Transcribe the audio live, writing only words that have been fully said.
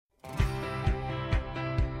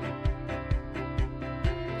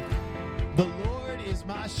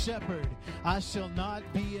shepherd, I shall not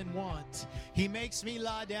be in want. He makes me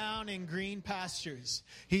lie down in green pastures.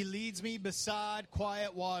 He leads me beside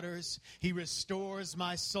quiet waters. He restores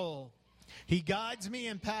my soul. He guides me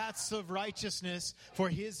in paths of righteousness for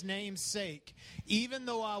his name's sake. Even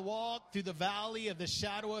though I walk through the valley of the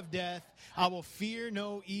shadow of death, I will fear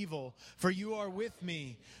no evil, for you are with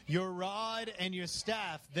me. Your rod and your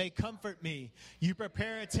staff, they comfort me. You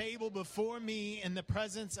prepare a table before me in the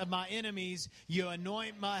presence of my enemies. You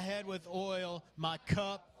anoint my head with oil. My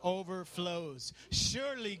cup overflows.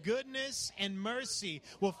 Surely goodness and mercy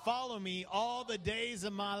will follow me all the days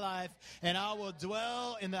of my life, and I will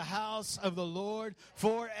dwell in the house of the Lord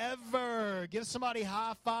forever. Give somebody a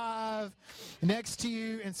high five next to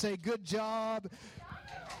you and say, good job.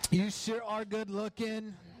 You sure are good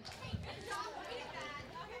looking.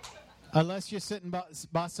 Unless you're sitting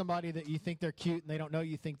by somebody that you think they're cute and they don't know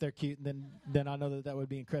you think they're cute, and then I know that would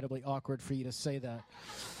be incredibly awkward for you to say that.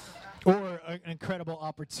 Or an incredible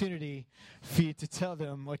opportunity for you to tell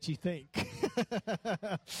them what you think.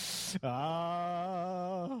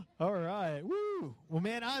 All right. Woo. Well,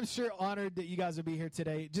 man, I'm sure honored that you guys will be here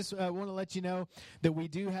today. Just want to let you know that we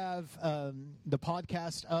do have the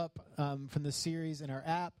podcast up from the series in our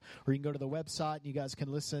app, or you can go to the website and you guys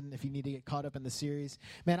can listen if you need to get caught up in the series.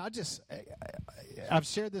 Man, I've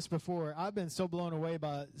shared this before. I've been so blown away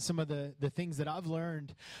by some of the things that I've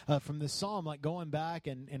learned from this psalm, like going back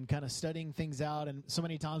and kind of studying things out, and so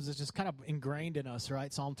many times it's just kind of ingrained in us,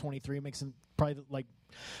 right? Psalm 23 makes it probably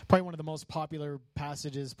one of the most popular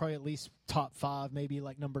passages, probably at least top 5, maybe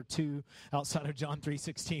like number 2 outside of John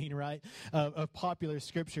 3:16, right? Of popular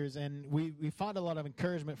scriptures, and we find a lot of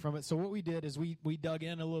encouragement from it. So what we did is we dug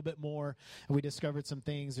in a little bit more, and we discovered some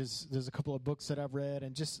things. There's a couple of books that I've read,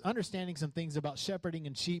 and just understanding some things about shepherding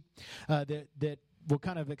and sheep that will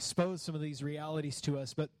kind of expose some of these realities to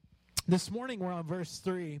us. But this morning we're on verse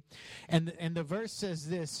 3, and the verse says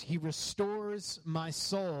this: He restores my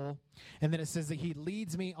soul, and then it says that He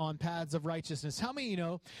leads me on paths of righteousness. How many of you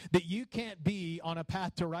know that you can't be on a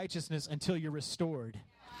path to righteousness until you're restored?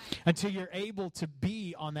 Until you're able to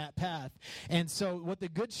be on that path. And so what the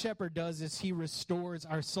Good Shepherd does is He restores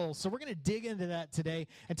our soul. So we're going to dig into that today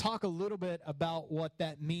and talk a little bit about what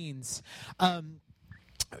that means.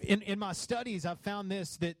 In my studies, I've found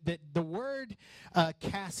this, that the word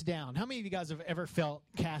cast down. How many of you guys have ever felt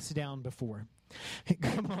cast down before?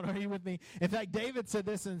 Come on, are you with me? In fact, David said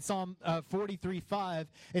this in Psalm 43:5.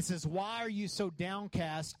 It says, why are you so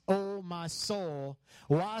downcast, O my soul?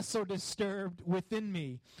 Why so disturbed within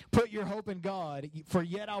me? Put your hope in God, for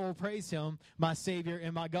yet I will praise Him, my Savior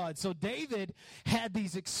and my God. So David had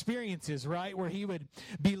these experiences, right, where he would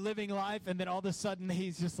be living life, and then all of a sudden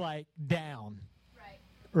he's just like down.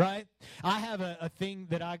 Right? I have a thing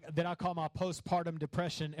that I call my postpartum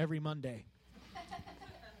depression every Monday.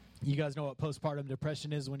 You guys know what postpartum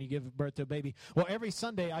depression is when you give birth to a baby. Well, every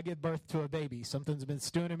Sunday I give birth to a baby. Something's been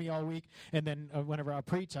stewing in me all week, and then whenever I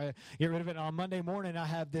preach, I get rid of it. On Monday morning, I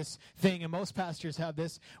have this thing, and most pastors have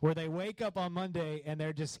this, where they wake up on Monday, and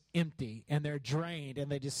they're just empty, and they're drained,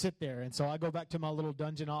 and they just sit there. And so I go back to my little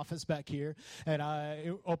dungeon office back here, and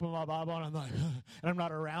I open my Bible, and I'm like, and I'm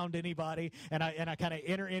not around anybody, and I kind of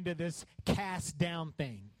enter into this cast down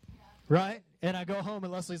thing. Right? And I go home,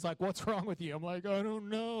 and Leslie's like, what's wrong with you? I'm like, I don't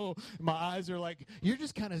know. My eyes are like, you're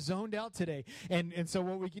just kind of zoned out today. And so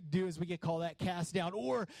what we could do is we could call that cast down.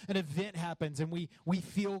 Or an event happens, and we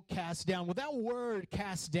feel cast down. Well, that word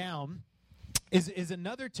cast down is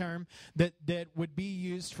another term that would be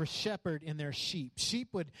used for shepherd in their sheep. Sheep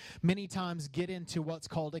would many times get into what's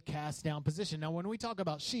called a cast down position. Now, when we talk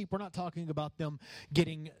about sheep, we're not talking about them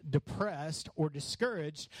getting depressed or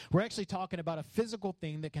discouraged. We're actually talking about a physical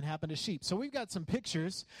thing that can happen to sheep. So we've got some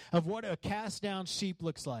pictures of what a cast down sheep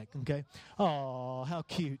looks like, okay? Oh, how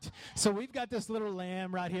cute. So we've got this little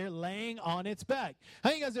lamb right here laying on its back.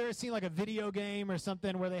 Have you guys ever seen like a video game or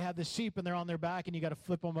something where they have the sheep and they're on their back and you got to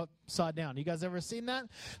flip them upside down? You guys ever seen that?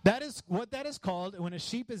 That is what that is called. When a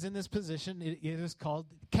sheep is in this position, it is called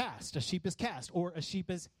cast. A sheep is cast, or a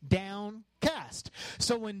sheep is downcast.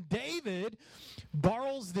 So when David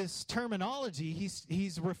borrows this terminology,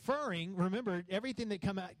 he's referring, remember, everything that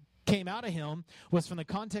came out of him was from the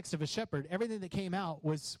context of a shepherd. Everything that came out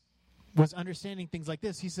was understanding things like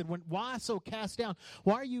this. He said, why so cast down?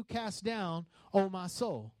 Why are you cast down, O my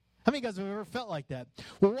soul? How many of you guys have ever felt like that?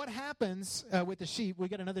 Well, what happens with the sheep, we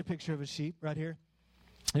got another picture of a sheep right here.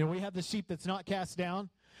 And we have the sheep that's not cast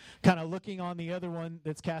down, kind of looking on the other one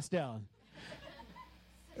that's cast down.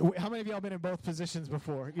 How many of y'all been in both positions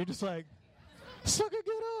before? You're just like, sucker,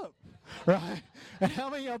 get up, right? And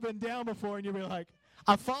how many of y'all been down before and you'll be like,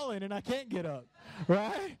 I've fallen and I can't get up,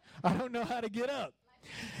 right? I don't know how to get up.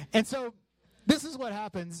 And so this is what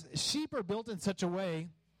happens. Sheep are built in such a way,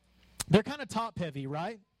 they're kind of top-heavy,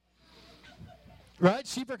 right? Right?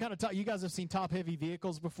 Sheep are kind of top. You guys have seen top-heavy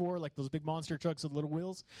vehicles before, like those big monster trucks with little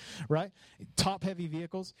wheels, right? Top-heavy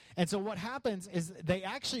vehicles. And so what happens is they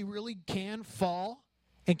actually really can fall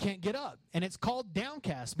and can't get up. And it's called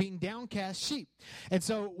downcast, being downcast sheep. And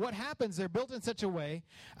so what happens, they're built in such a way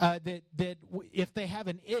that if they have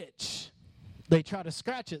an itch, they try to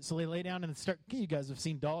scratch it, so they lay down and start. You guys have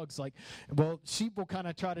seen dogs sheep will kind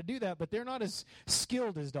of try to do that, but they're not as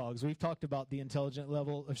skilled as dogs. We've talked about the intelligent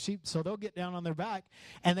level of sheep, so they'll get down on their back,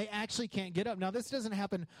 and they actually can't get up. Now, this doesn't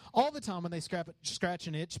happen all the time when they scratch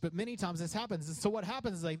an itch, but many times this happens. And so what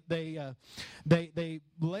happens is they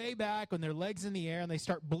lay back on their legs in the air, and they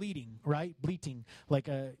start bleating, right? Bleating, like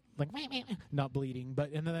not bleeding,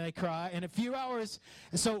 and then they cry. In a few hours,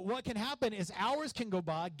 so what can happen is hours can go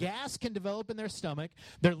by, gas can develop in their stomach,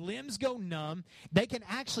 their limbs go numb, they can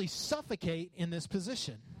actually suffocate in this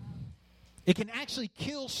position. It can actually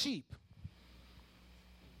kill sheep.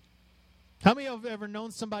 How many of you have ever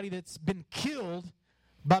known somebody that's been killed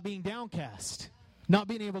by being downcast, not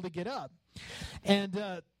being able to get up?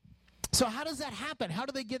 And so how does that happen? How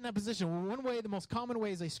do they get in that position? Well, one way, the most common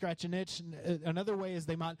way, is they scratch an itch. Another way is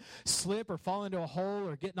they might slip or fall into a hole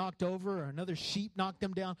or get knocked over, or another sheep knock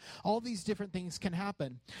them down. All these different things can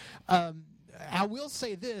happen. I will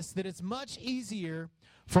say this, that it's much easier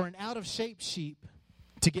for an out-of-shape sheep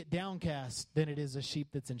to get downcast than it is a sheep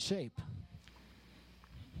that's in shape.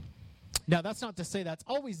 Now, that's not to say that's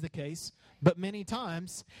always the case, but many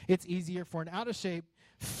times it's easier for an out-of-shape,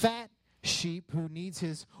 fat sheep who needs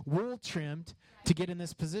his wool trimmed to get in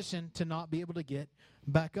this position to not be able to get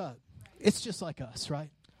back up. It's just like us,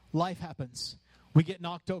 right? Life happens. We get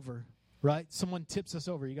knocked over, right? Someone tips us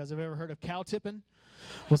over. You guys have ever heard of cow tipping?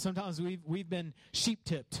 Well, sometimes we've been sheep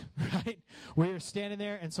tipped, right? We're standing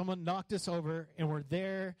there and someone knocked us over, and we're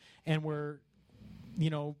there and we're,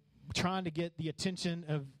 trying to get the attention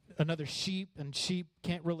of another sheep, and sheep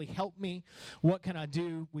can't really help me. What can I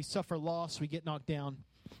do? We suffer loss. We get knocked down.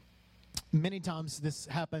 Many times this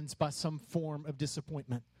happens by some form of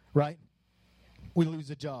disappointment, right? We lose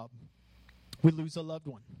a job. We lose a loved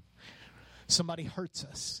one. Somebody hurts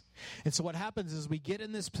us. And so what happens is we get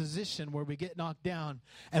in this position where we get knocked down,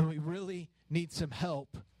 and we really need some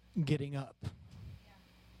help getting up.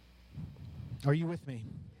 Are you with me?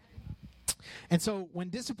 And so when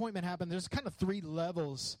disappointment happens, there's kind of three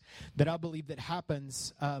levels that I believe that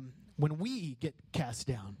happens when we get cast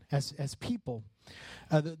down as people.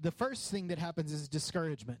 The first thing that happens is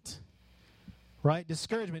discouragement, right?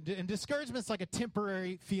 Discouragement. And discouragement is like a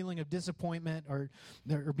temporary feeling of disappointment or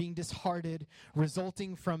being disheartened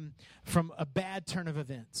resulting from a bad turn of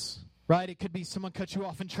events, right? It could be someone cut you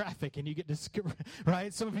off in traffic and you get discouraged,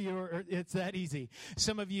 right? Some of you, it's that easy.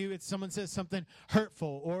 Some of you, it's someone says something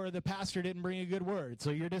hurtful, or the pastor didn't bring a good word, so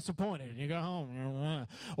you're disappointed and you go home.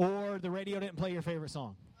 Or the radio didn't play your favorite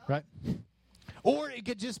song, right? Or it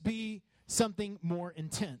could just be something more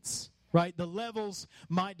intense, right? The levels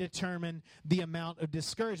might determine the amount of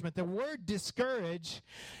discouragement. The word discourage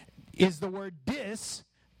is the word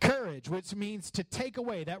discourage, which means to take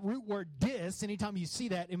away. That root word dis, anytime you see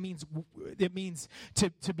that, it means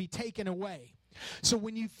to be taken away. So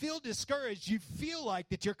when you feel discouraged, you feel like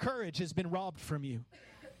that your courage has been robbed from you,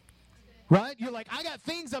 right? You're like, I got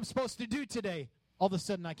things I'm supposed to do today. All of a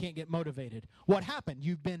sudden, I can't get motivated. What happened?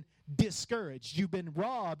 You've been discouraged. You've been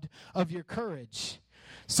robbed of your courage.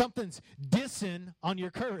 Something's dissing on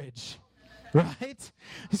your courage, right?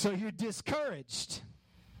 So you're discouraged.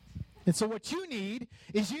 And so what you need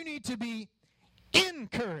is you need to be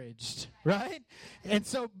encouraged, right? And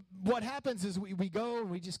so what happens is we go and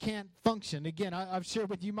we just can't function. Again, I've shared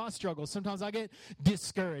with you my struggles. Sometimes I get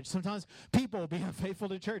discouraged. Sometimes people being faithful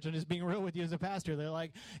to church, and just being real with you as a pastor, they're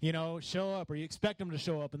like, show up, or you expect them to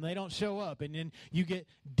show up, and they don't show up, and then you get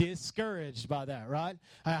discouraged by that, right?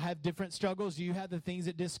 I have different struggles. You have the things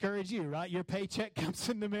that discourage you, right? Your paycheck comes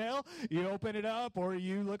in the mail, you open it up, or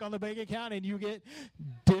you look on the bank account, and you get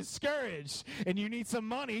discouraged, and you need some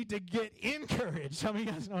money to get encouraged. How many of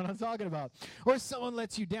you guys know what I'm talking about? Or someone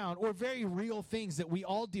lets you down, or very real things that we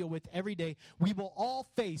all deal with every day. We will all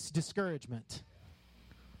face discouragement.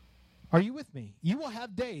 Are you with me? You will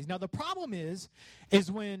have days. Now, the problem is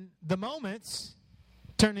when the moments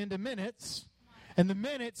turn into minutes, and the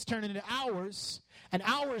minutes turn into hours, and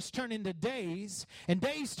hours turn into days, and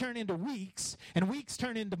days turn into weeks, and weeks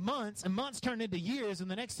turn into months, and months turn into years, and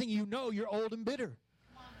the next thing you know, you're old and bitter.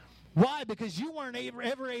 Why? Because you weren't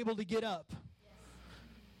ever able to get up.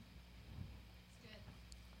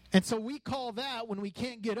 And so we call that, when we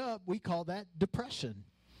can't get up, we call that depression.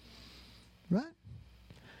 Right?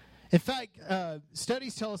 In fact,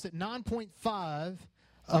 studies tell us that 9.5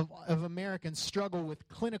 of Americans struggle with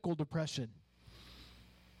clinical depression.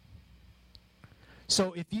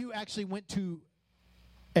 So if you actually went to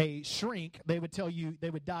a shrink, they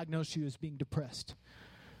would diagnose you as being depressed.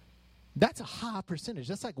 That's a high percentage.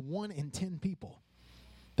 That's like 1 in 10 people.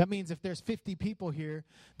 That means if there's 50 people here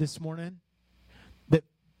this morning, that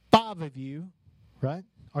 5 of you, right,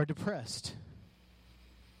 are depressed.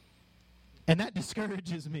 And that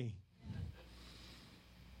discourages me.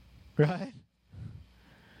 Right?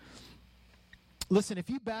 Listen, if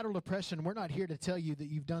you battle depression, we're not here to tell you that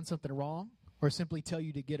you've done something wrong or simply tell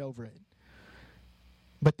you to get over it.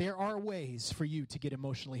 But there are ways for you to get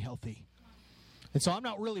emotionally healthy. And so I'm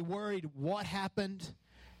not really worried what happened,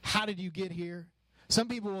 how did you get here? Some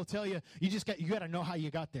people will tell you, you got to know how you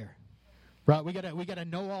got there. Right? We got to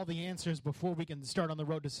know all the answers before we can start on the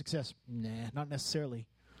road to success. Nah, not necessarily.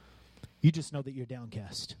 You just know that you're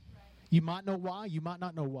downcast. You might know why, you might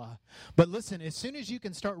not know why. But listen, as soon as you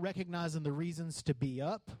can start recognizing the reasons to be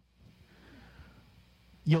up,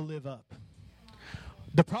 you'll live up.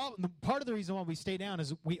 Part of the reason why we stay down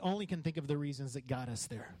is we only can think of the reasons that got us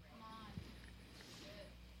there.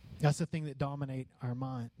 That's the thing that dominates our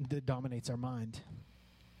mind.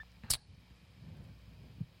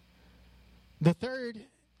 The third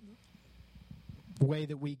way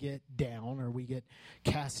that we get down or we get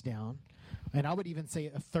cast down, and I would even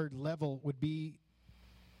say a third level, would be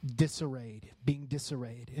being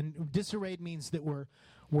disarrayed. And disarrayed means that we're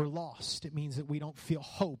lost. It means that we don't feel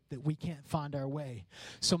hope, that we can't find our way.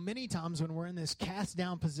 So many times when we're in this cast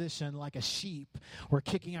down position like a sheep, we're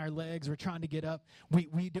kicking our legs, we're trying to get up,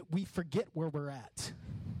 we forget where we're at.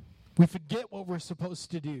 We forget what we're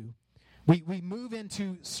supposed to do. We move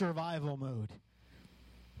into survival mode.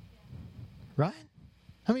 Right?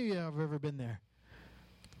 How many of you have ever been there?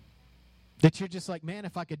 That you're just like, man,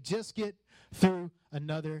 if I could just get through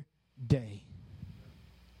another day.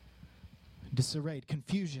 Disarrayed,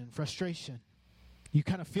 confusion, frustration. You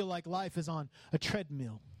kind of feel like life is on a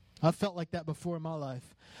treadmill. I felt like that before in my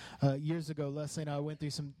life. Years ago, Leslie and I went through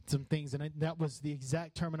some things, and that was the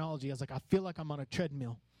exact terminology. I was like, I feel like I'm on a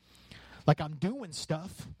treadmill. Like I'm doing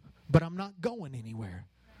stuff, but I'm not going anywhere.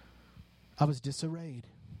 I was disarrayed.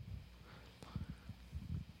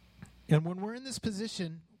 And when we're in this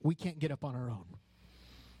position, we can't get up on our own.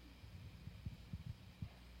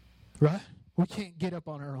 Right? We can't get up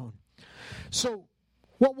on our own. So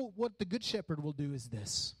what the good shepherd will do is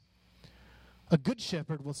this. A good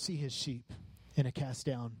shepherd will see his sheep in a cast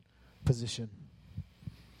down position.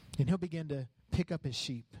 And he'll begin to pick up his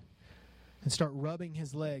sheep and start rubbing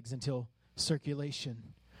his legs until circulation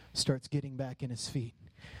starts getting back in his feet.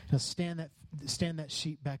 He'll stand that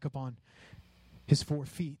sheep back up on his 4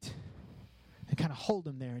 feet and kind of hold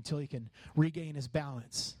him there until he can regain his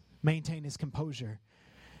balance, maintain his composure.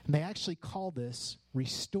 And they actually call this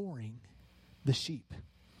restoring the sheep.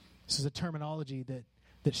 This is a terminology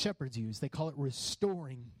that shepherds use. They call it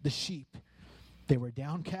restoring the sheep. They were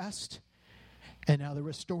downcast, and now they're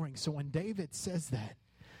restoring. So when David says that,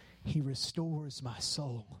 he restores my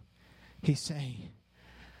soul. He's saying,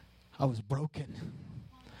 I was broken.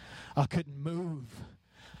 I couldn't move.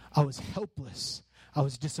 I was helpless. I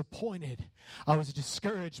was disappointed. I was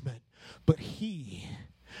discouragement. But he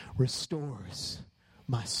restores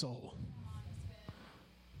my soul.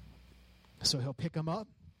 So he'll pick him up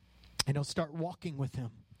and he'll start walking with him.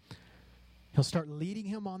 He'll start leading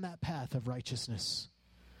him on that path of righteousness.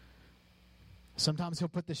 Sometimes he'll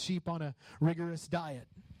put the sheep on a rigorous diet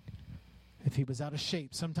if he was out of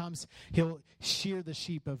shape. Sometimes he'll shear the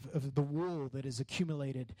sheep of the wool that is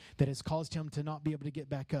accumulated, that has caused him to not be able to get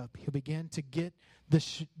back up. He'll begin to get the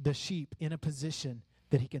sheep in a position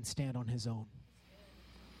that he can stand on his own.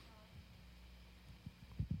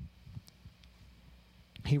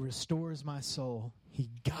 He restores my soul. He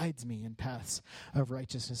guides me in paths of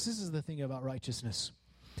righteousness. This is the thing about righteousness.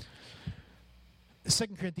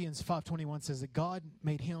 2 Corinthians 5:21 says that God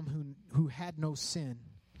made him who had no sin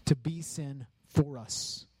to be sin for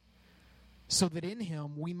us, so that in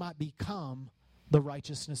him we might become the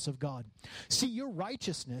righteousness of God. See, your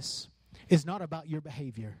righteousness is not about your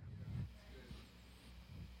behavior.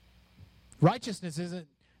 Righteousness isn't,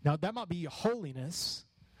 now that might be your holiness,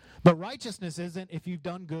 but righteousness isn't if you've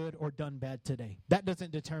done good or done bad today. That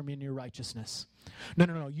doesn't determine your righteousness.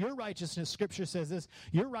 No. Your righteousness, Scripture says this,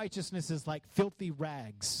 your righteousness is like filthy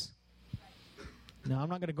rags. Now, I'm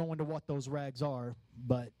not going to go into what those rags are,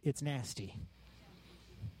 but it's nasty.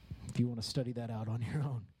 If you want to study that out on your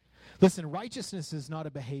own. Listen, righteousness is not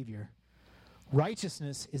a behavior.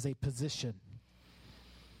 Righteousness is a position.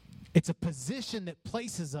 It's a position that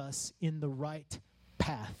places us in the right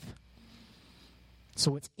path.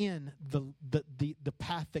 So it's in the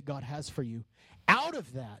path that God has for you. Out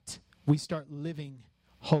of that, we start living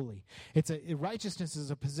holy. Righteousness is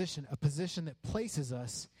a position that places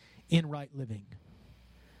us in right living.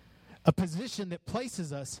 A position that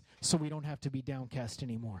places us so we don't have to be downcast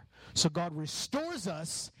anymore. So God restores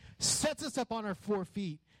us, sets us up on our 4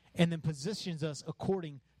 feet, and then positions us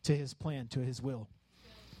according to his plan, to his will.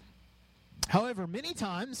 However, many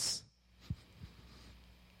times,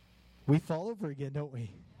 we fall over again, don't we?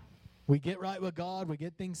 We get right with God, we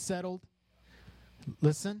get things settled.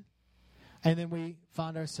 Listen. And then we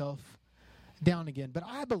find ourselves down again. But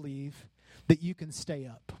I believe that you can stay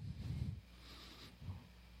up.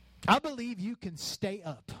 I believe you can stay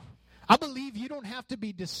up. I believe you don't have to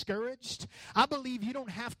be discouraged. I believe you don't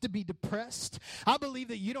have to be depressed. I believe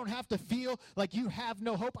that you don't have to feel like you have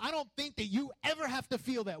no hope. I don't think that you ever have to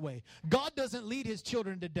feel that way. God doesn't lead his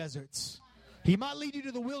children to deserts. He might lead you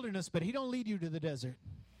to the wilderness, but he don't lead you to the desert.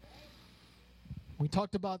 We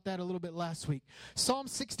talked about that a little bit last week. Psalm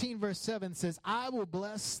 16 verse 7 says, I will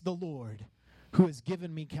bless the Lord who has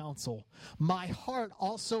given me counsel. My heart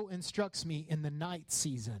also instructs me in the night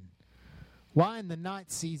season. Why in the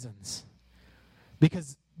night seasons?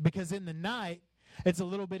 Because in the night, it's a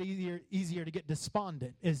little bit easier to get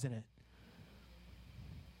despondent, isn't it?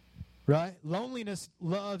 Right? Loneliness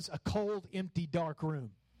loves a cold, empty, dark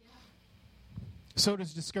room. So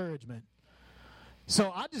does discouragement.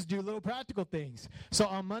 So I just do little practical things. So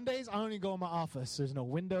on Mondays, I only go in my office. There's no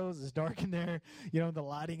windows. It's dark in there. The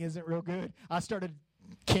lighting isn't real good. I started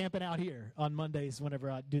camping out here on Mondays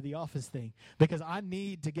whenever I do the office thing because I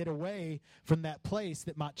need to get away from that place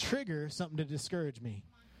that might trigger something to discourage me.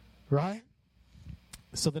 Right?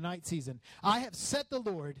 So the night season. I have set the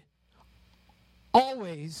Lord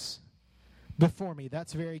always before me.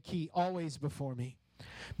 That's very key. Always before me.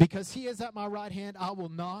 Because he is at my right hand, I will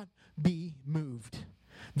not be moved.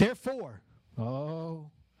 Therefore,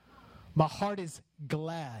 my heart is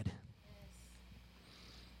glad.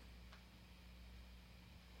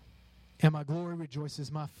 And my glory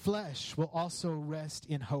rejoices. My flesh will also rest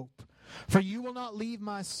in hope. For you will not leave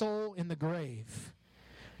my soul in the grave,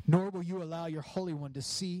 nor will you allow your Holy One to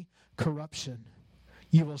see corruption.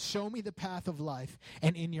 You will show me the path of life,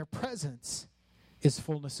 and in your presence is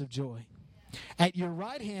fullness of joy. At your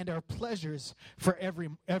right hand are pleasures for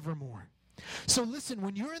evermore. So listen,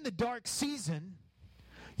 when you're in the dark season,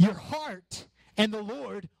 your heart and the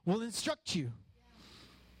Lord will instruct you.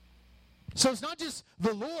 So it's not just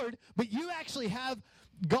the Lord, but you actually have,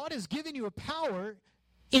 God has given you a power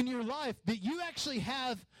in your life that you actually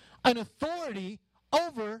have an authority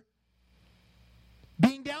over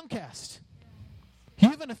being downcast. You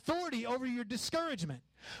have an authority over your discouragement.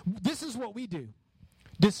 This is what we do.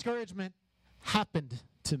 Discouragement happened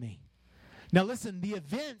to me. Now listen, the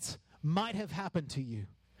events might have happened to you.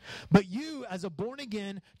 But you, as a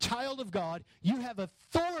born-again child of God, you have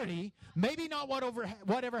authority, maybe not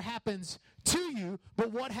whatever happens to you,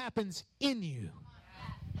 but what happens in you.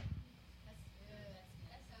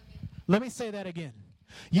 Let me say that again.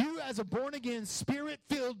 You, as a born-again,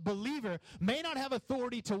 spirit-filled believer, may not have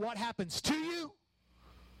authority to what happens to you,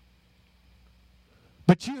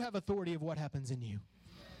 but you have authority of what happens in you.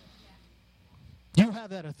 You have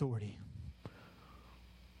that authority.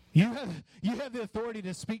 You have the authority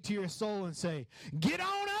to speak to your soul and say, get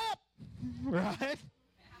on up, right?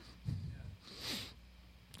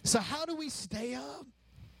 So how do we stay up?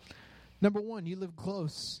 Number one, you live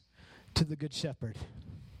close to the Good Shepherd.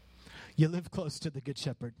 You live close to the Good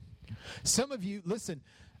Shepherd. Some of you, listen,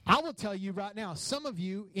 I will tell you right now, some of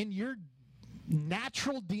you in your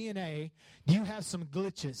natural DNA, you have some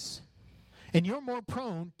glitches. And you're more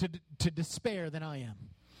prone to despair than I am.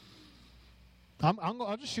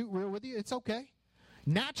 I'll just shoot real with you. It's okay.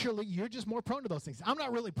 Naturally, you're just more prone to those things. I'm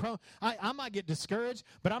not really prone. I might get discouraged,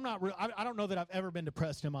 but I'm not real. I don't know that I've ever been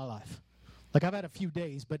depressed in my life. Like I've had a few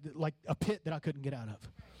days, but like a pit that I couldn't get out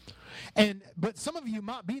of. But some of you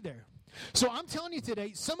might be there. So I'm telling you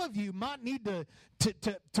today, some of you might need to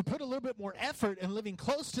put a little bit more effort in living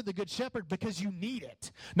close to the Good Shepherd because you need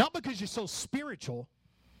it. Not because you're so spiritual.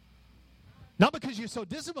 Not because you're so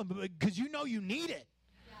disciplined, but because you know you need it.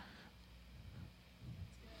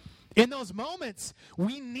 In those moments,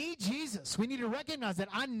 we need Jesus. We need to recognize that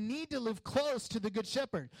I need to live close to the Good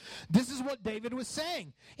Shepherd. This is what David was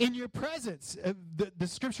saying. In your presence, the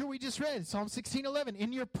scripture we just read, Psalm 16:11,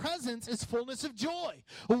 in your presence is fullness of joy.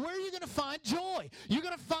 Well, where are you going to find joy? You're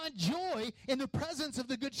going to find joy in the presence of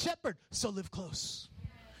the Good Shepherd. So live close.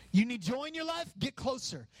 You need joy in your life? Get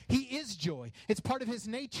closer. He is joy. It's part of his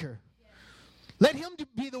nature. Let him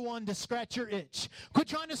be the one to scratch your itch. Quit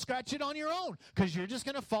trying to scratch it on your own, because you're just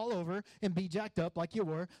going to fall over and be jacked up like you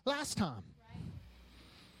were last time.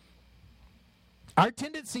 Our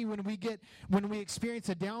tendency when we experience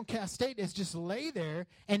a downcast state is just lay there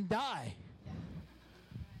and die.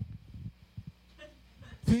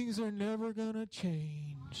 Things are never going to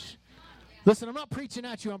change. Listen, I'm not preaching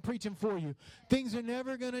at you. I'm preaching for you. Things are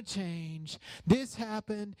never going to change. This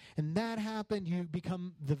happened and that happened. You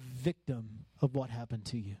become the victim of what happened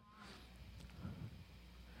to you.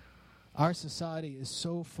 Our society is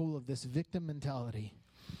so full of this victim mentality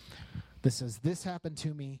that says, this happened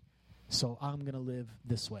to me, so I'm going to live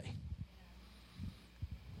this way.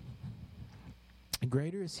 And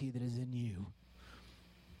greater is he that is in you.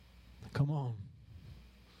 Come on.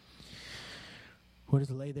 Or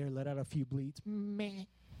just lay there, let out a few bleats. Meh.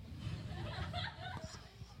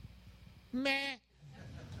 Meh.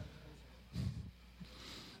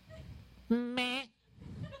 Meh.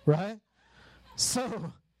 Right?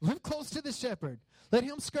 So, live close to the shepherd. Let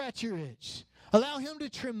him scratch your itch. Allow him to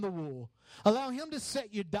trim the wool. Allow him to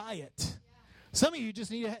set your diet. Some of you just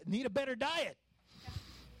need a better diet.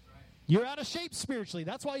 You're out of shape spiritually.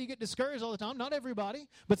 That's why you get discouraged all the time. Not everybody,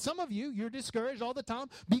 but some of you, you're discouraged all the time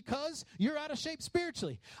because you're out of shape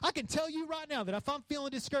spiritually. I can tell you right now that if I'm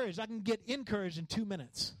feeling discouraged, I can get encouraged in 2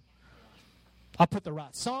 minutes. I put the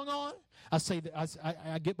right song on. I say that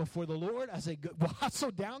I get before the Lord. I say, well, I'm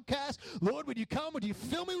so downcast. Lord, would you come? Would you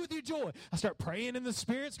fill me with your joy? I start praying in the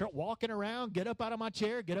Spirit, start walking around, get up out of my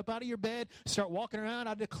chair, get up out of your bed, start walking around.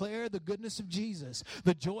 I declare the goodness of Jesus.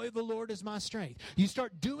 The joy of the Lord is my strength. You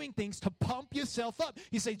start doing things to pump yourself up.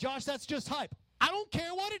 You say, Josh, that's just hype. I don't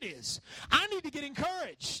care what it is. I need to get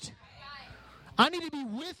encouraged. I need to be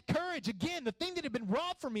with courage. Again, the thing that had been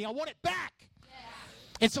robbed from me, I want it back.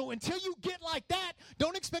 And so until you get like that,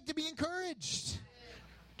 don't expect to be encouraged.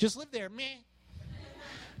 Just live there, meh.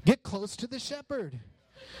 Get close to the shepherd.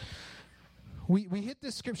 We hit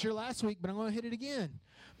this scripture last week, but I'm going to hit it again.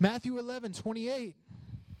 Matthew 11:28.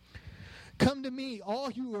 Come to me,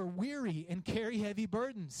 all you are weary and carry heavy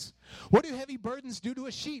burdens. What do heavy burdens do to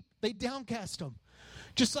a sheep? They downcast them.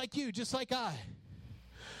 Just like you, just like I.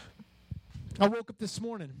 I woke up this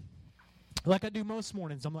morning, like I do most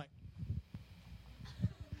mornings. I'm like,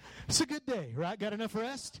 it's a good day, right? Got enough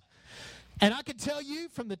rest? And I can tell you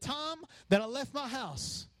from the time that I left my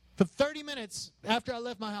house, for 30 minutes after I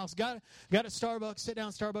left my house, got at Starbucks, sit down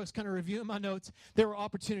at Starbucks, kind of reviewing my notes, there were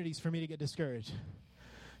opportunities for me to get discouraged.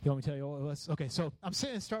 You want me to tell you what it was? Okay, so I'm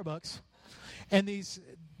sitting in Starbucks, and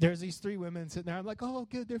there's these 3 women sitting there. I'm like, oh,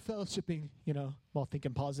 good, they're fellowshipping, while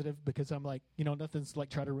thinking positive, because I'm like, nothing's like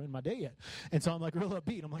trying to ruin my day yet. And so I'm like real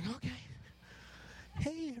upbeat. I'm like, okay,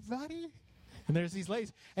 hey, everybody. And there's these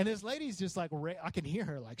ladies, and this lady's just like, I can hear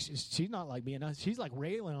her, like, she's not like being nice. She's like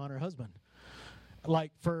railing on her husband.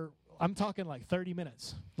 Like I'm talking like 30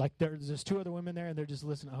 minutes. Like there's just 2 other women there, and they're just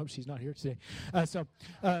listening. I hope she's not here today.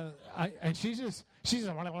 And she's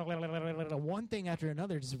one thing after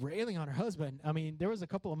another, just railing on her husband. I mean, there was a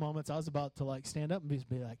couple of moments I was about to like stand up and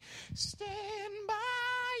be like, stand by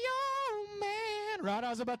your man. Right? I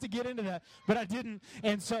was about to get into that, but I didn't.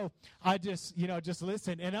 And so I just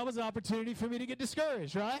listened. And that was an opportunity for me to get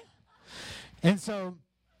discouraged, right? And so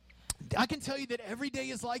I can tell you that every day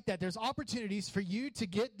is like that. There's opportunities for you to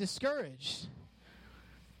get discouraged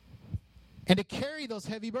and to carry those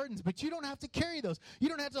heavy burdens. But you don't have to carry those. You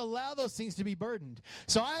don't have to allow those things to be burdened.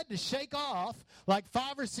 So I had to shake off like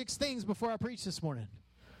 5 or 6 things before I preached this morning.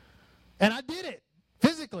 And I did it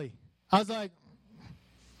physically. I was like,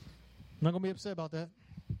 I'm not going to be upset about that.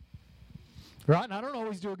 Right? And I don't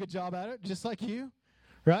always do a good job at it, just like you.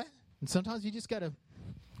 Right? And sometimes you just got to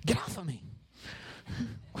get off of me.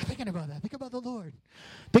 We're thinking about that. Think about the Lord.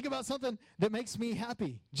 Think about something that makes me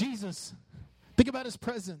happy. Jesus. Think about his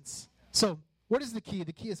presence. So, what is the key?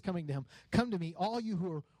 The key is coming to him. Come to me, all you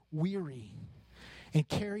who are weary and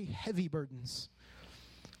carry heavy burdens.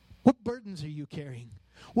 What burdens are you carrying?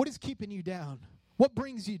 What is keeping you down? What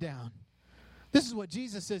brings you down? This is what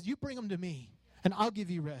Jesus says. You bring them to me, and I'll give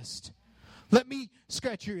you rest. Let me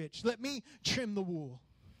scratch your itch. Let me trim the wool.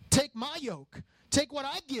 Take my yoke. Take what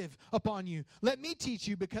I give upon you. Let me teach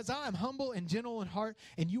you, because I am humble and gentle in heart,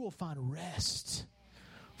 and you will find rest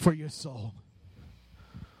for your soul.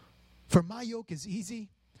 For my yoke is easy,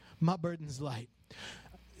 my burden's light.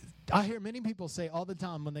 I hear many people say all the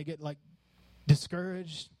time when they get like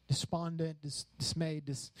discouraged, despondent, dismayed,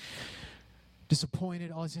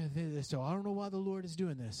 disappointed, all this, so I don't know why the Lord is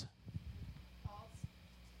doing this.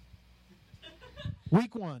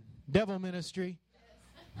 Week 1, devil ministry.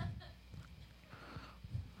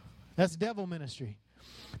 That's devil ministry.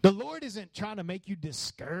 The Lord isn't trying to make you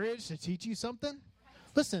discouraged to teach you something.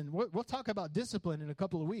 Listen, we'll talk about discipline in a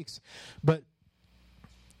couple of weeks. But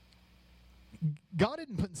God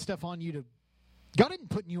isn't putting stuff on you God isn't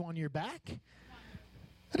putting you on your back.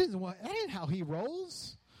 That ain't how he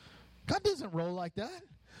rolls. God doesn't roll like that.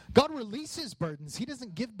 God releases burdens. He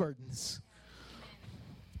doesn't give burdens.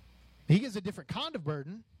 He gives a different kind of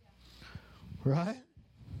burden. Right?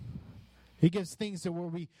 He gives things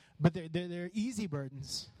that but they're easy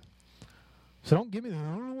burdens. So don't give me I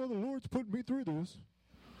don't know why the Lord's putting me through this.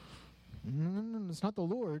 No, it's not the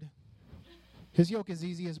Lord. His yoke is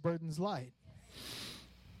easy, his burden's light.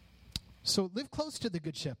 So live close to the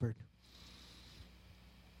Good Shepherd.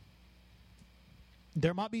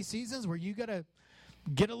 There might be seasons where you got to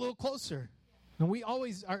get a little closer. And we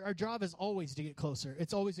always, our job is always to get closer.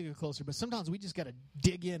 It's always to get closer. But sometimes we just got to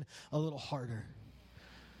dig in a little harder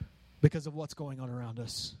because of what's going on around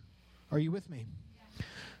us. Are you with me? Yeah.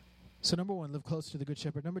 So number 1, live close to the Good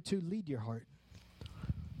Shepherd. Number 2, lead your heart.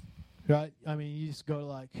 Right? I mean, you just go to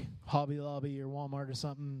like Hobby Lobby or Walmart or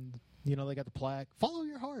something. You know, they got the plaque. Follow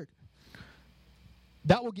your heart.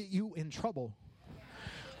 That will get you in trouble.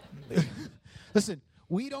 Listen,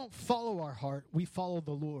 we don't follow our heart. We follow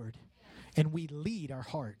the Lord. And we lead our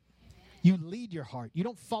heart. You lead your heart. You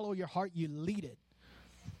don't follow your heart. You lead it.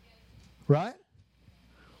 Right?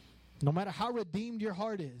 No matter how redeemed your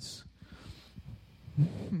heart is.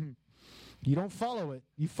 You don't follow it.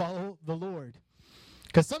 You follow the Lord.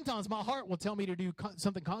 Because sometimes my heart will tell me to do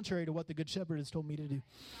something contrary to what the Good Shepherd has told me to do.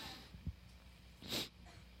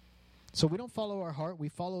 So we don't follow our heart. We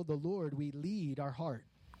follow the Lord. We lead our heart.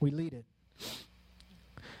 We lead it.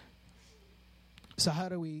 So how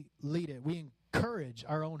do we lead it? We encourage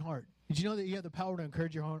our own heart. Did you know that you have the power to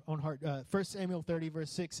encourage your own heart? 1 Samuel 30,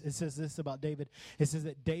 verse 6, it says this about David. It says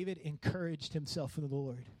that David encouraged himself in the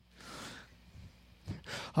Lord.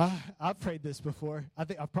 I've prayed this before. I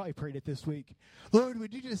think I've probably prayed it this week. Lord,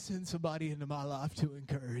 would you just send somebody into my life to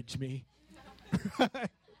encourage me?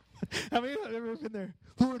 I mean, I've never been there.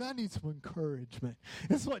 Lord, I need some encouragement.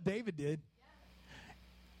 That's what David did.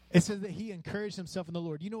 It says that he encouraged himself in the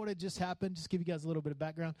Lord. You know what had just happened? Just give you guys a little bit of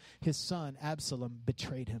background. His son, Absalom,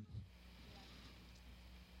 betrayed him.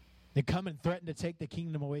 They come and threatened to take the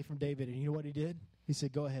kingdom away from David. And you know what he did? He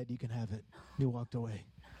said, go ahead, you can have it. He walked away.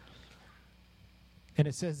 And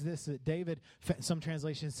it says this, that David, some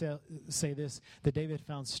translations say this, that David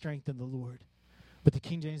found strength in the Lord. But the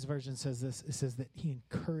King James Version says this, it says that he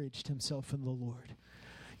encouraged himself in the Lord.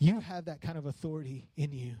 You have that kind of authority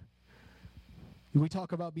in you. We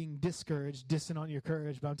talk about being discouraged, dissing on your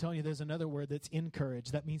courage, but I'm telling you there's another word that's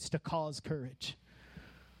encourage. That means to cause courage.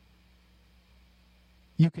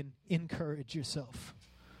 You can encourage yourself.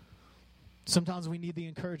 Sometimes we need the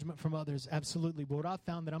encouragement from others, absolutely. But what I've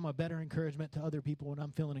found that I'm a better encouragement to other people when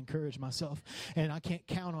I'm feeling encouraged myself. And I can't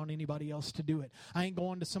count on anybody else to do it. I ain't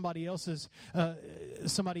going to somebody else's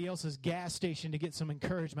gas station to get some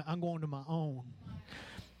encouragement. I'm going to my own.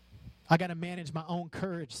 I got to manage my own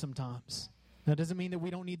courage sometimes. That doesn't mean that we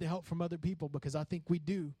don't need the help from other people, because I think we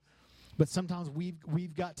do. But sometimes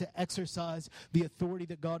we've got to exercise the authority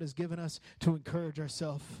that God has given us to encourage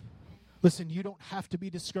ourselves. Listen, you don't have to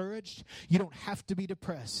be discouraged. You don't have to be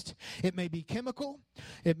depressed. It may be chemical.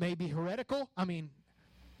 It may be hereditary.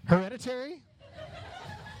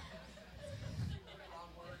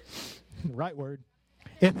 Right word.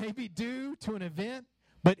 It may be due to an event,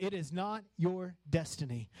 but it is not your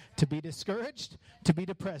destiny to be discouraged, to be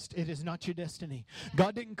depressed. It is not your destiny.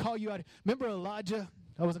 God didn't call you out. Remember Elijah?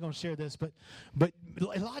 I wasn't going to share this, but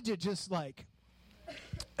Elijah just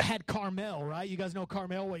had Carmel, right? You guys know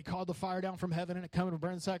Carmel, where he called the fire down from heaven and it came to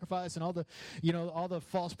burn sacrifice, and all the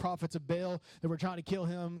false prophets of Baal that were trying to kill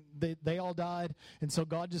him, they all died. And so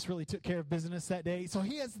God just really took care of business that day. So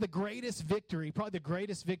he has the greatest victory, probably the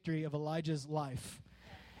greatest victory of Elijah's life.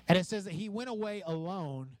 And it says that he went away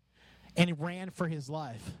alone and he ran for his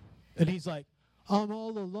life. And he's like, I'm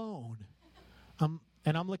all alone.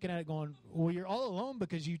 And I'm looking at it going, well, you're all alone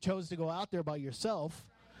because you chose to go out there by yourself.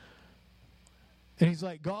 And he's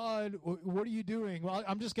like, God, what are you doing? Well,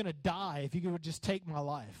 I'm just going to die if you would just take my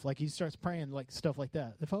life. Like, he starts praying stuff like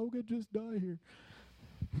that. If I could just die here.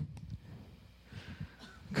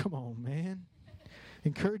 Come on, man.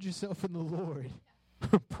 Encourage yourself in the Lord.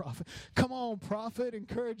 Prophet. Come on, prophet.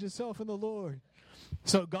 Encourage yourself in the Lord.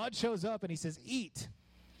 So God shows up and he says, eat.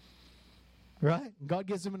 Right? God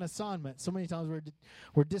gives him an assignment. So many times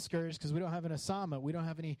we're discouraged because we don't have an assignment. We don't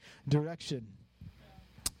have any direction.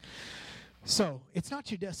 So it's not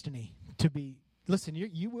your destiny to be. Listen,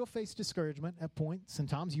 you will face discouragement at points and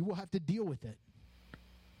times. You will have to deal with it.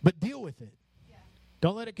 But deal with it. Yeah.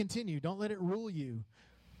 Don't let it continue. Don't let it rule you.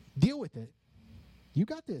 Deal with it. You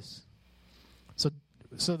got this.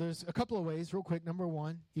 So there's a couple of ways, real quick. Number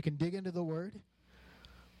one, you can dig into the Word.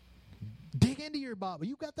 Dig into your Bible.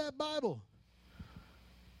 You got that Bible.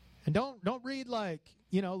 And don't read like,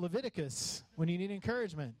 Leviticus when you need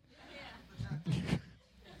encouragement. Yeah.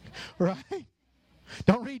 Right?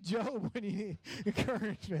 Don't read Job when you need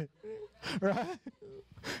encouragement. Right?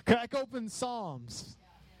 Crack open Psalms.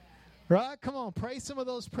 Right? Come on, pray some of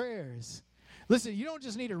those prayers. Listen, you don't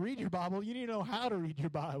just need to read your Bible. You need to know how to read your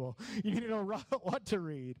Bible. You need to know what to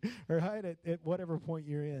read, right, at whatever point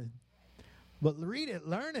you're in. But read it,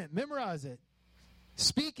 learn it, memorize it,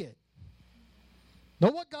 speak it.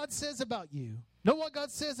 Know what God says about you. Know what God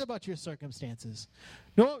says about your circumstances.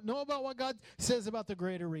 Know about what God says about the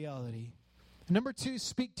greater reality. Number two,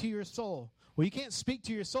 speak to your soul. Well, you can't speak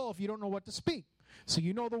to your soul if you don't know what to speak. So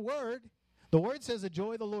you know the Word. The Word says the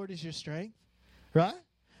joy of the Lord is your strength, right?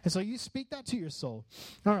 And so you speak that to your soul.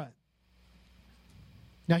 All right.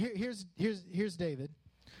 Now here's David.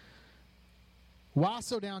 Why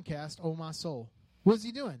so downcast, O my soul? What is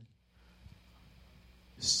he doing?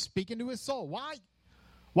 Speaking to his soul. Why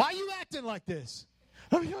are you acting like this?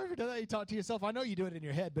 Have you ever done that? You talk to yourself. I know you do it in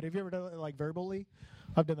your head, but have you ever done it like verbally?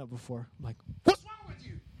 I've done that before. I'm like, what's wrong with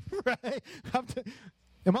you? Right?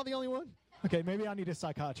 Am I the only one? Okay, maybe I need a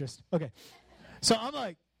psychiatrist. Okay. So I'm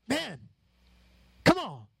like, man, come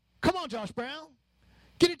on, Josh Brown.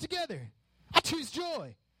 Get it together. I choose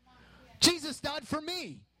joy. Jesus died for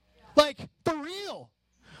me. Like, for real.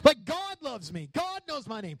 Like, God loves me. God knows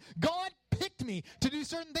my name. God picked me to do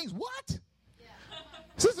certain things. What?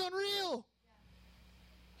 This is unreal.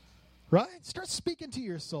 Right? Start speaking to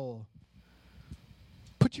your soul.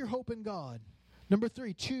 Put your hope in God. Number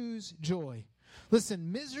 3, choose joy.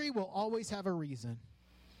 Listen, misery will always have a reason,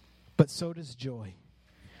 but so does joy.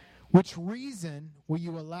 Which reason will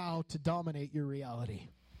you allow to dominate your reality?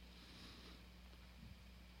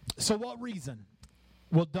 So what reason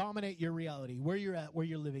will dominate your reality? Where you're at, where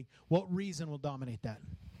you're living, what reason will dominate that?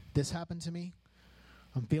 This happened to me.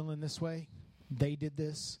 I'm feeling this way. They did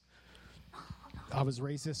this. I was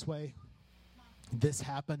raised this way. This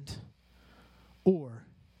happened. Or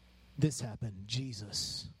this happened.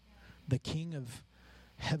 Jesus, the King of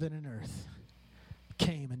heaven and earth,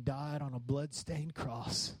 came and died on a blood-stained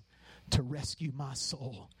cross to rescue my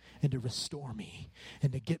soul and to restore me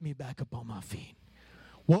and to get me back up on my feet.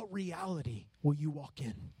 What reality will you walk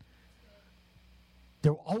in?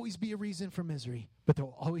 There will always be a reason for misery, but there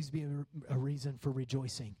will always be a reason for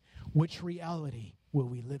rejoicing. Which reality will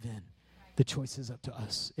we live in? The choice is up to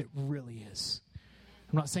us. It really is.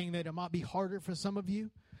 I'm not saying that it might be harder for some of you.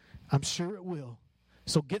 I'm sure it will.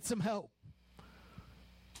 So get some help.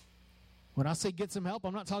 When I say get some help,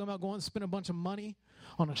 I'm not talking about going and spend a bunch of money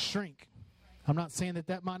on a shrink. I'm not saying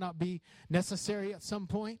that might not be necessary at some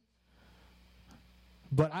point.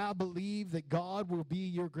 But I believe that God will be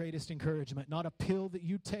your greatest encouragement. Not a pill that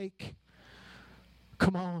you take.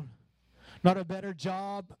 Come on. Not a better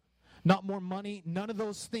job. Not more money. None of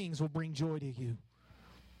those things will bring joy to you.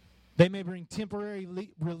 They may bring temporary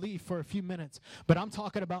relief for a few minutes. But I'm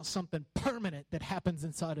talking about something permanent that happens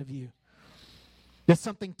inside of you. That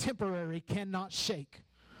something temporary cannot shake.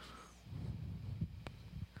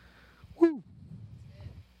 Woo.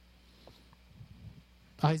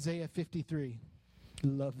 Isaiah 53.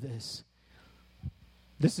 Love this.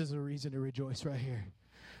 This is a reason to rejoice right here.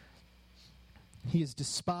 He is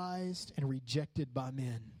despised and rejected by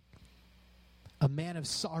men, a man of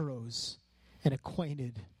sorrows and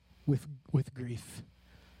acquainted with grief.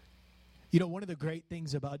 You know, one of the great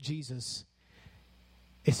things about Jesus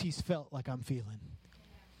is he's felt like I'm feeling.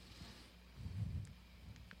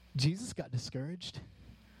 Jesus got discouraged.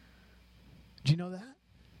 Do you know that?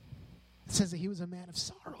 It says that he was a man of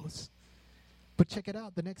sorrows. But check it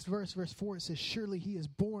out. The next verse, verse 4, it says, surely he has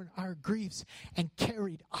borne our griefs and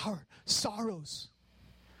carried our sorrows.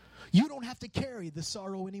 You don't have to carry the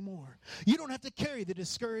sorrow anymore. You don't have to carry the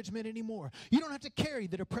discouragement anymore. You don't have to carry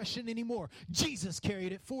the depression anymore. Jesus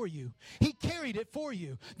carried it for you. He carried it for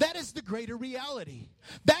you. That is the greater reality.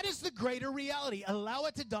 That is the greater reality. Allow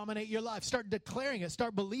it to dominate your life. Start declaring it.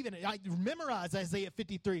 Start believing it. I memorize Isaiah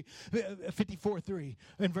 54:3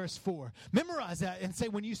 in verse 4. Memorize that and say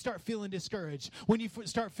when you start feeling discouraged, when you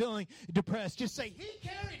start feeling depressed, just say, he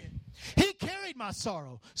carried it. He carried my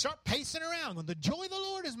sorrow. Start pacing around. The joy of the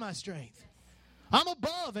Lord is my strength. I'm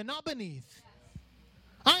above and not beneath.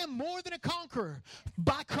 I am more than a conqueror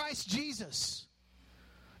by Christ Jesus.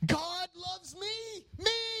 God loves me.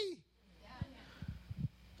 Me.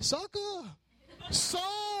 Sucker. So,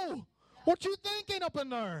 what you thinking up in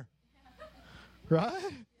there?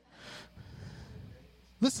 Right?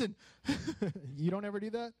 Listen, you don't ever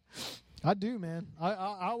do that? I do, man.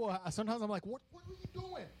 I will. Sometimes I'm like, what are you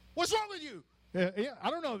doing? What's wrong with you? Yeah, I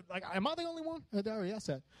don't know. Like, am I the only one? Yes,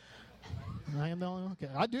 that. I am the only one. Okay,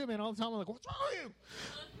 I do, man, all the time. I'm like, what's wrong with you?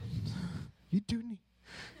 You do need.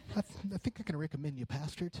 I think I can recommend you,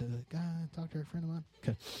 Pastor, to a guy, talk to a friend of mine.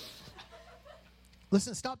 Okay.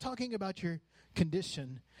 Listen, stop talking about your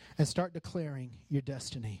condition and start declaring your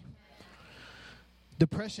destiny.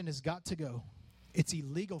 Depression has got to go. It's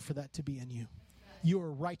illegal for that to be in you. You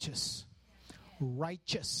are righteous.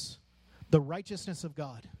 Righteous. The righteousness of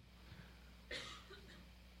God.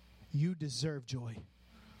 You deserve joy.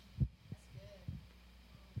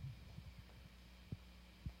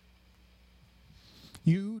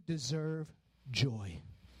 You deserve joy.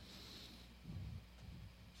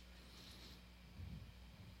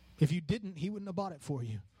 If you didn't, he wouldn't have bought it for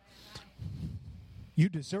you. You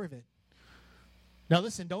deserve it. Now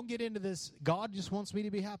listen, don't get into this, God just wants me to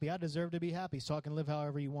be happy. I deserve to be happy so I can live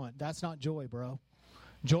however you want. That's not joy, bro.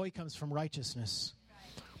 Joy comes from righteousness.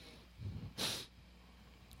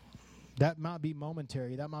 That might be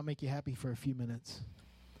momentary. That might make you happy for a few minutes.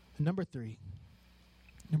 And number 3.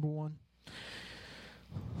 Number 1,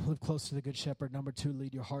 live close to the good shepherd. Number 2,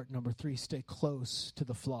 lead your heart. Number 3, stay close to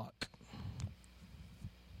the flock.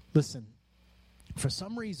 Listen, for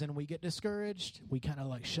some reason we get discouraged. We kind of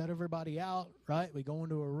like shut everybody out, right? We go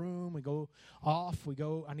into a room. We go off.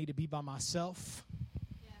 I need to be by myself.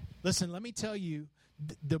 Yeah. Listen, let me tell you,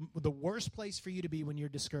 the worst place for you to be when you're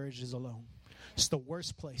discouraged is alone. It's the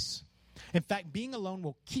worst place. In fact, being alone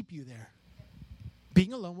will keep you there.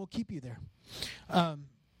 Being alone will keep you there.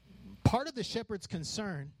 Part of the shepherd's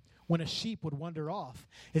concern when a sheep would wander off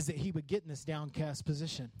is that he would get in this downcast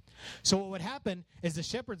position. So what would happen is the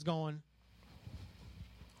shepherd's going,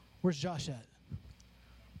 where's Josh at?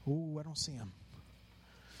 Ooh, I don't see him.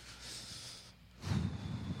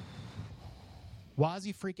 Why is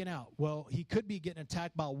he freaking out? Well, he could be getting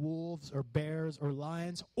attacked by wolves or bears or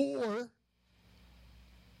lions, or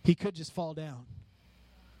he could just fall down.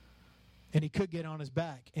 And he could get on his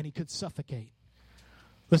back, and he could suffocate.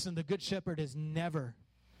 Listen, the good shepherd is never,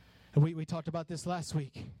 and we talked about this last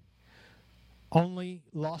week, only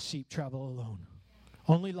lost sheep travel alone.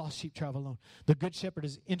 Only lost sheep travel alone. The good shepherd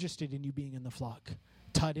is interested in you being in the flock,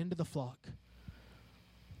 tied into the flock.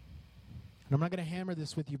 And I'm not going to hammer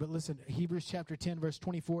this with you, but listen, Hebrews chapter 10, verse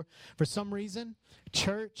 24. For some reason,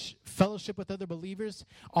 church, fellowship with other believers,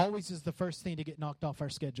 always is the first thing to get knocked off our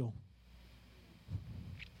schedule.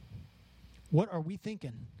 What are we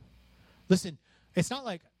thinking? Listen, it's not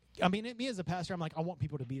like, me as a pastor, I'm like, I want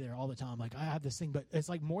people to be there all the time. Like, I have this thing, but it's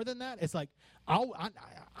like more than that. It's like,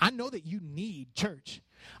 I know that you need church.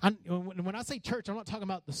 When I say church, I'm not talking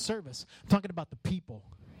about the service. I'm talking about the people.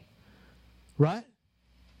 Right?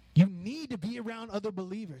 You need to be around other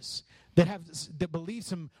believers that believe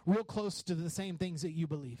some real close to the same things that you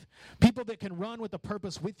believe. People that can run with a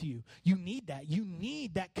purpose with you. You need that. You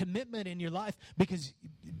need that commitment in your life because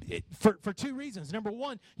for 2 reasons. Number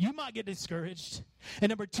 1, you might get discouraged. And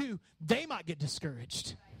number 2, they might get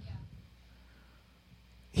discouraged.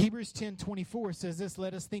 Hebrews 10:24 says this,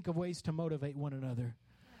 let us think of ways to motivate one another.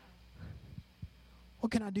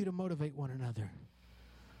 What can I do to motivate one another?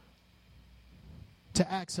 To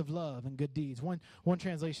acts of love and good deeds. One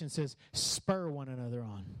translation says, spur one another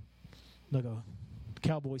on. Look, a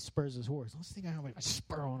cowboy spurs his horse. Let's think of how I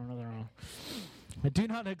spur one another on. But do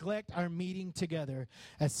not neglect our meeting together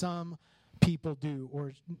as some people do,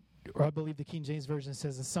 or I believe the King James Version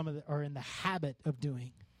says that some of them are in the habit of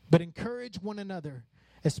doing. But encourage one another,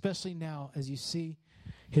 especially now as you see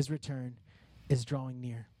his return is drawing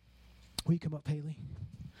near. Will you come up, Haley?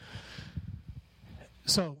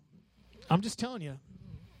 So, I'm just telling you,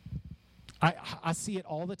 I see it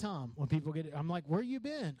all the time when people get it. I'm like, where you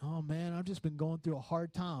been? Oh, man, I've just been going through a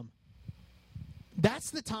hard time. That's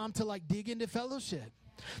the time to, like, dig into fellowship.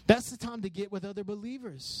 That's the time to get with other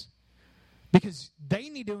believers because they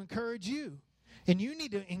need to encourage you, and you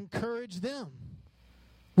need to encourage them.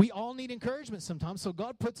 We all need encouragement sometimes, so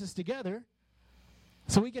God puts us together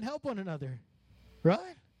so we can help one another,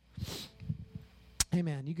 right? Hey,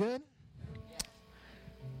 man, you good?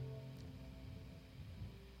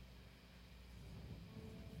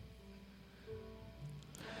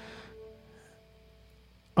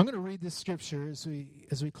 I'm going to read this scripture as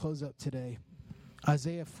we close up today.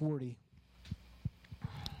 Isaiah 40.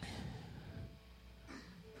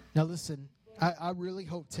 Now listen, I really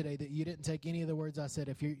hope today that you didn't take any of the words I said.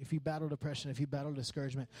 If you battle depression, if you battle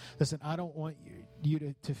discouragement, listen, I don't want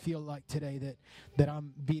you to feel like today that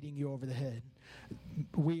I'm beating you over the head.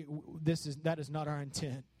 That is not our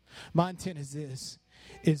intent. My intent is this,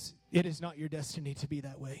 is it is not your destiny to be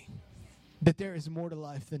that way. That there is more to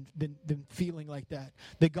life than feeling like that.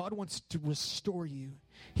 That God wants to restore you.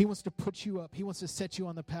 He wants to put you up. He wants to set you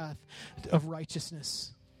on the path of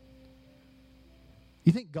righteousness.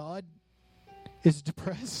 You think God is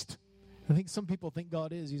depressed? I think some people think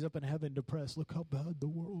God is. He's up in heaven depressed. Look how bad the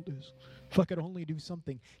world is. If I could only do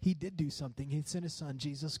something. He did do something. He sent his son,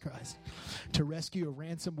 Jesus Christ, to rescue a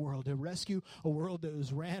ransomed world, to rescue a world that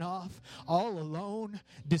was ran off, all alone,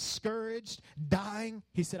 discouraged, dying.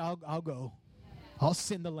 He said, I'll go. I'll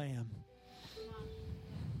send the Lamb.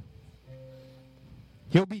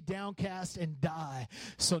 He'll be downcast and die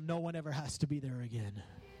so no one ever has to be there again.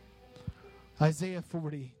 Isaiah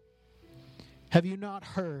 40. Have you not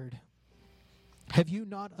heard? Have you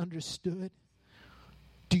not understood?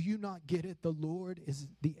 Do you not get it? The Lord is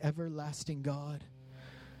the everlasting God,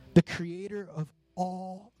 the creator of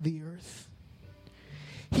all the earth.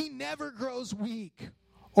 He never grows weak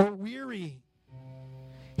or weary.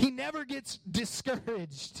 He never gets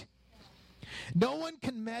discouraged. No one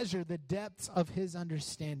can measure the depths of his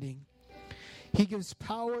understanding. He gives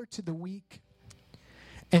power to the weak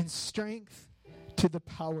and strength to the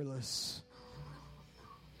powerless.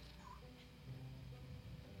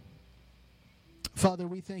 Father,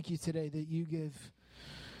 we thank you today that you give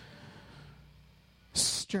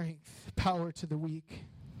strength, power to the weak,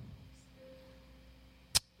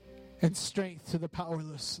 and strength to the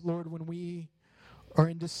powerless. Lord, when we are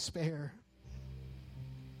in despair,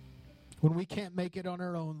 when we can't make it on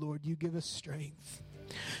our own, Lord, you give us strength.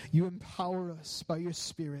 You empower us by your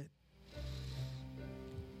Spirit.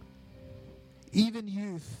 Even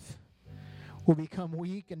youth will become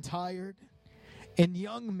weak and tired, and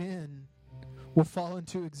young men will fall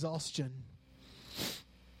into exhaustion.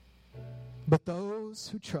 But those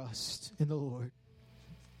who trust in the Lord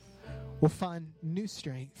will find new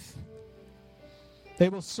strength. They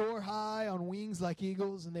will soar high on wings like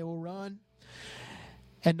eagles, and they will run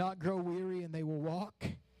and not grow weary, and they will walk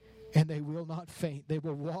and they will not faint. They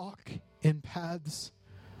will walk in paths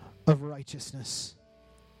of righteousness.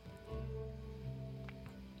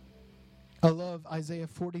 I love Isaiah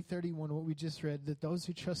 40:31, what we just read, that those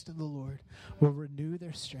who trust in the Lord will renew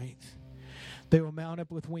their strength. They will mount up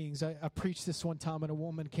with wings. I preached this one time, and a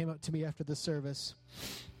woman came up to me after the service,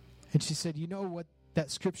 and she said, you know what that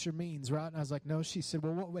scripture means, right? And I was like, no. She said,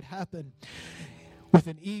 well, what would happen with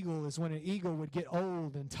an eagle is when an eagle would get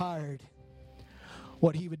old and tired,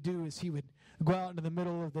 what he would do is he would go out into the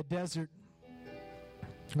middle of the desert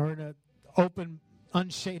or in an open,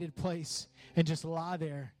 unshaded place and just lie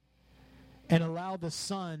there and allow the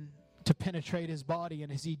sun to penetrate his body.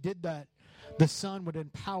 And as he did that, the sun would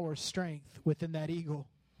empower strength within that eagle.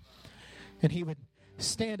 And he would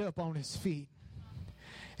stand up on his feet.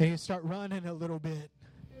 And he'd start running a little bit.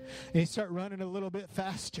 And he'd start running a little bit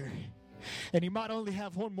faster. And he might only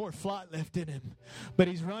have one more flight left in him, but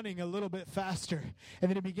he's running a little bit faster. And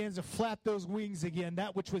then he begins to flap those wings again.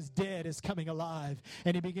 That which was dead is coming alive.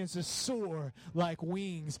 And he begins to soar like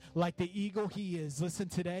wings, like the eagle he is. Listen,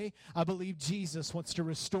 today, I believe Jesus wants to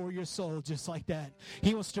restore your soul just like that.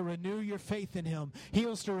 He wants to renew your faith in him. He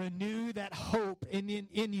wants to renew that hope in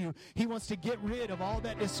you. He wants to get rid of all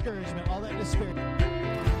that discouragement, all that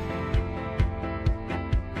despair.